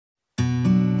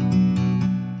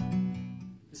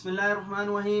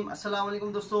बिस्मिल्लाहिर्रहमानिर्रहीम।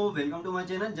 अस्सलामुअलैकुम दोस्तों, welcome to my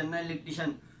channel general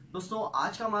electrician. दोस्तों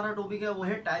आज का हमारा टॉपिक है वो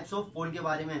है टाइप्स ऑफ पोल के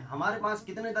बारे में। हमारे पास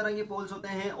कितने तरह के पोल्स होते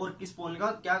हैं और किस पोल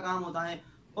का क्या काम होता है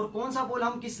और कौन सा पोल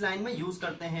हम किस लाइन में यूज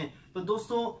करते हैं। तो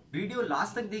दोस्तों वीडियो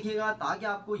लास्ट तक देखिएगा ताकि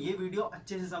आपको ये वीडियो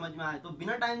अच्छे से समझ में आए। तो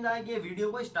बिना टाइम जाए के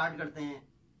वीडियो को स्टार्ट करते हैं।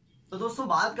 तो दोस्तों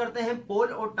बात करते हैं पोल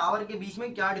और टावर के बीच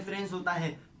में क्या डिफरेंस होता है।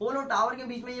 पोल और टावर के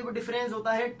बीच में ये डिफरेंस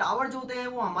होता है, टावर जो होते हैं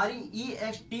वो हमारी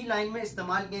EXT लाइन में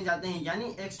इस्तेमाल किए जाते हैं, यानी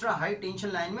एक्स्ट्रा हाई टेंशन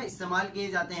लाइन में इस्तेमाल किए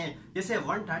जाते हैं, जैसे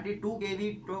 132 kV,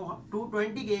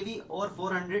 220 kV और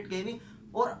 400 kV।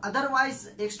 और otherwise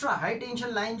extra high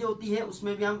tension line जो होती है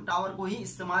उसमें भी हम टावर को ही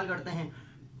इस्तेमाल करते हैं।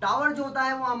 टावर जो होता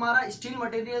है वो हमारा स्टील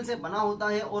मटेरियल से बना होता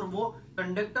है और वो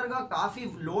कंडक्टर का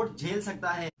काफी लोड झेल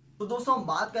सकता है। तो दोस्तों हम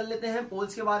बात कर लेते हैं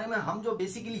पोल्स के बारे में। हम जो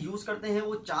बेसिकली यूज करते हैं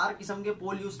वो 4 किस्म के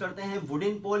पोल यूज करते हैं,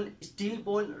 वुडन पोल, स्टील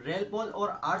पोल, रेल पोल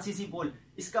और RCC पोल।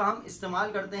 इसका हम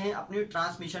इस्तेमाल करते हैं अपनी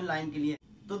ट्रांसमिशन लाइन के लिए।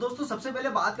 तो दोस्तों सबसे पहले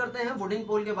बात करते हैं वुडन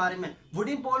पोल के बारे में।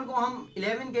 वुडन पोल को हम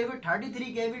 11 kV,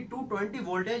 33 kV, 220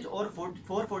 वोल्टेज और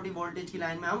 440 वोल्टेज की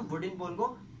लाइन में हम वुडन पोल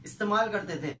को इस्तेमाल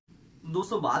करते थे।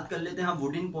 दोस्तों बात कर लेते हैं हम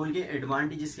वुडन पोल के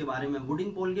एडवांटेजेस के बारे में।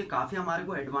 वुडन पोल के काफी हमारे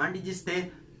को एडवांटेजेस थे।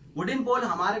 वुडन पोल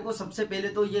हमारे को सबसे पहले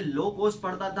तो ये लो कॉस्ट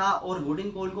पड़ता था और वुडन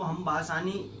पोल को हम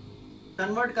आसानी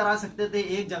कन्वर्ट करा सकते थे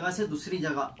एक जगह से दूसरी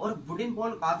जगह। और वुडन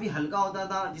पोल काफी हल्का होता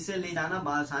था जिसे ले जाना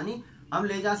आसानी हम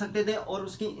ले जा सकते थे और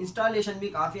उसकी इंस्टॉलेशन भी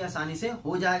काफी आसानी से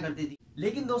हो जाया करती थी।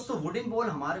 लेकिन दोस्तों वुडन पोल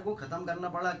हमारे को खत्म करना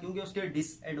पड़ा क्योंकि उसके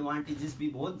डिसएडवांटेजेस भी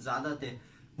बहुत ज्यादा थे।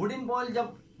 वुडन पोल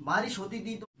जब बारिश होती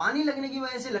थी तो पानी लगने की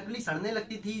वजह से लकड़ी सड़ने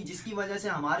लगती थी, जिसकी वजह से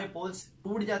हमारे पोल्स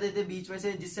टूट जाते थे बीच में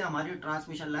से, जिससे हमारी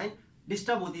ट्रांसमिशन लाइन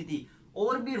डिस्टर्ब होती थी।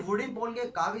 और भी वुडन पोल के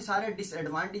काफी सारे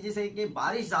डिसएडवांटेजेस है कि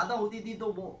बारिश ज्यादा होती थी तो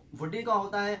वो वुडन का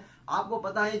होता है, आपको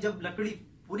पता है जब लकड़ी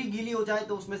पूरी गीली हो जाए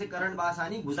तो उसमें से करंट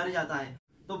आसानी गुजर जाता है।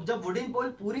 तो जब वुडन पोल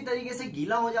पूरी तरीके से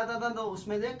गीला हो जाता था तो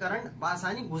उसमें से करंट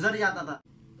आसानी गुजर जाता था।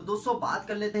 तो दोस्तों बात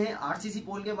कर लेते हैं RCC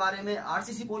पोल के बारे में।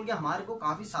 RCC पोल के हमारे को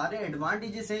काफी सारे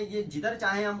एडवांटेजेस है। ये जिधर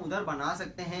चाहे हम उधर बना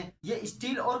सकते हैं। ये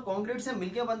स्टील और कंक्रीट से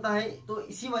मिलकर बनता है तो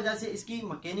इसी वजह से इसकी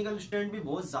मैकेनिकल स्ट्रेंथ भी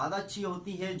बहुत ज्यादा अच्छी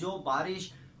होती है, जो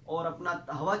बारिश और अपना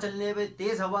हवा चलने पे,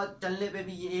 तेज हवा चलने पे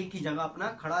भी ये एक ही जगह अपना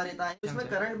खड़ा रहता है। इसमें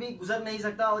करंट भी गुजर नहीं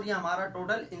सकता और ये हमारा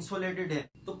टोटल इंसुलेटेड है।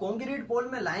 तो कंक्रीट पोल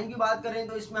में लाइन की बात करें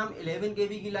तो इसमें हम 11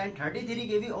 kV की लाइन, 33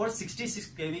 kV और 66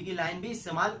 kV की लाइन भी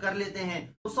इस्तेमाल कर लेते हैं।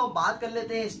 दोस्तों बात कर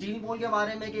लेते हैं स्टील पोल के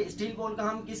बारे में कि स्टील पोल का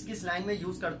हम किस किस लाइन में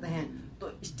यूज करते हैं।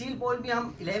 तो स्टील पोल भी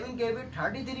हम 11 kV,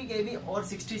 33 kV और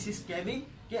 66 kV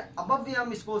के अबव भी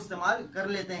हम इसको इस्तेमाल कर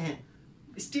लेते हैं।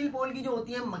 स्टील पोल की जो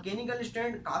होती है मैकेनिकल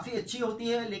स्ट्रेंथ काफी अच्छी होती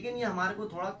है, लेकिन ये हमारे को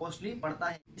थोड़ा कॉस्टली पड़ता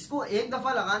है। इसको एक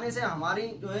दफा लगाने से हमारी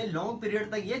जो है लॉन्ग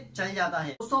पीरियड तक ये चल जाता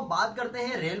है। दोस्तों बात करते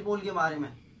हैं रेल पोल के बारे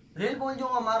में। रेल पोल जो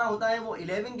हमारा होता है वो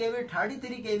 11 kV,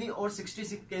 33 kV और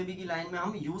 66 kV की लाइन में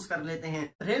हम यूज कर लेते हैं।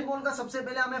 रेल पोल का सबसे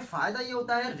पहले हमें फायदा ये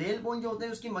होता है, रेल पोल जो होते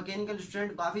हैं उसकी मैकेनिकल स्ट्रेंथ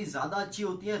काफी ज्यादा अच्छी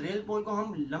होती है। रेल पोल को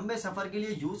हम लंबे सफर के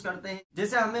लिए यूज करते हैं,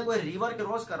 जैसे हमें कोई रिवर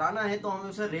क्रॉस कराना है तो हम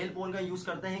उसे रेल पोल का यूज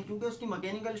करते हैं, क्योंकि उसकी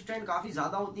मैकेनिकल स्ट्रेंथ काफी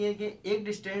ज्यादा होती है कि एक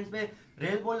डिस्टेंस पे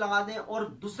रेल पोल लगा दें और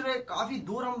दूसरे काफी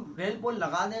दूर हम रेल पोल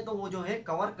लगा दें तो वो जो है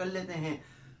कवर कर लेते हैं।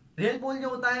 रेल पोल जो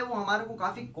होता है वो हमारे को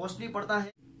काफी कॉस्टली पड़ता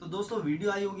है। तो दोस्तों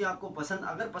वीडियो आई होगी आपको पसंद,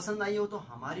 अगर पसंद आई हो तो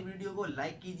हमारी वीडियो को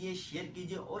लाइक कीजिए, शेयर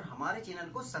कीजिए और हमारे चैनल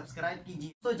को सब्सक्राइब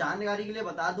कीजिए। तो जानकारी के लिए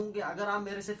बता दूं कि अगर आप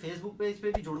मेरे से फेसबुक पेज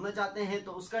पे भी जुड़ना चाहते हैं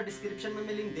तो उसका डिस्क्रिप्शन में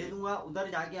मैं लिंक दे दूंगा,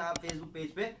 उधर जाके आप फेसबुक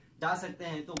पेज पे जा सकते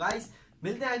हैं। तो गाइस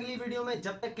मिलते हैं अगली वीडियो में,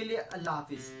 जब तक के लिए अल्लाह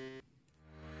हाफिज।